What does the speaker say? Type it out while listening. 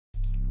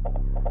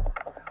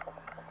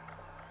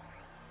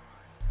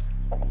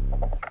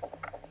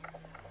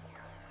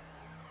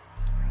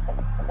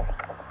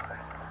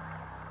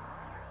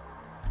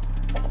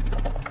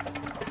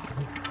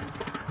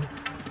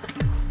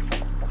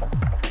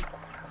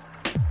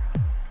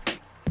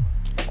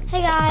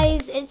Hi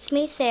guys, it's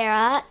me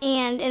Sarah,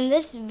 and in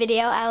this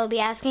video I will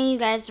be asking you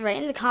guys to write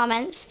in the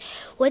comments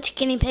which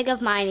guinea pig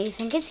of mine you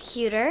think is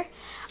cuter.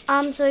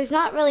 So there's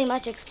not really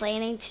much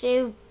explaining to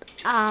do,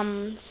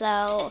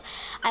 so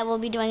I will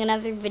be doing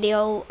another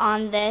video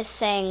on this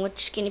saying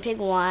which guinea pig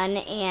won,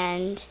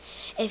 and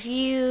if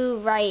you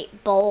write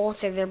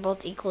both or they're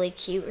both equally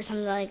cute or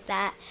something like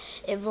that,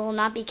 it will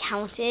not be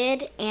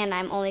counted, and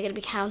I'm only going to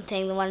be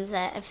counting the ones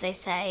that if they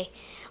say,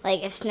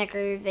 like if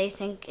Snickers they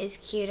think is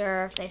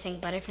cuter, or if they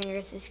think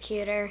Butterfingers is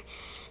cuter,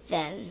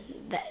 then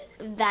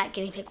that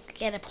guinea pig will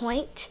get a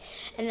point,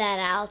 and then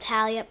I'll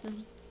tally up the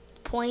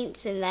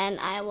points, and then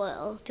I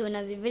will do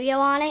another video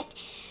on it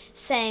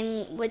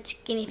saying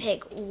which guinea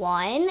pig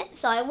won.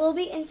 So I will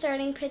be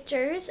inserting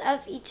pictures of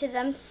each of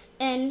them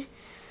in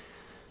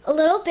a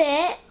little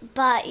bit,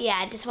 but yeah,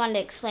 I just wanted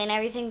to explain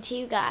everything to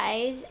you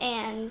guys.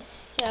 And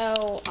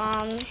so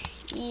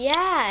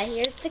yeah,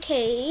 here's the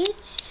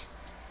cage.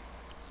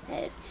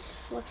 It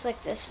looks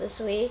like this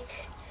week.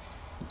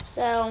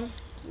 So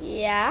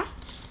yeah,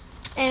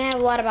 and I have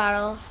a water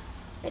bottle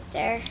right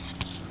there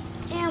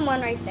and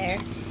one right there,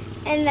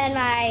 and then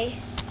my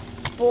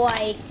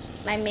boy,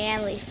 my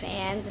manly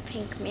fan, the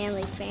pink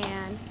manly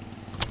fan.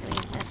 I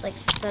mean, that's like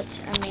such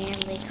a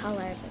manly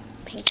color,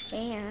 the pink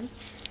fan.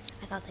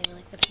 I thought they were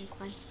like the pink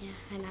one. Yeah,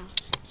 I know.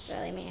 It's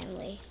really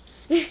manly.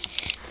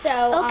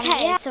 So,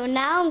 okay, yeah. So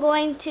now I'm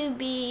going to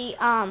be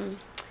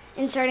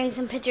inserting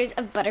some pictures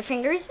of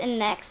Butterfingers, and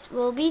next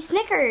will be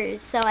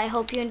Snickers. So I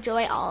hope you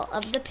enjoy all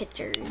of the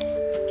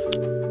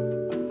pictures.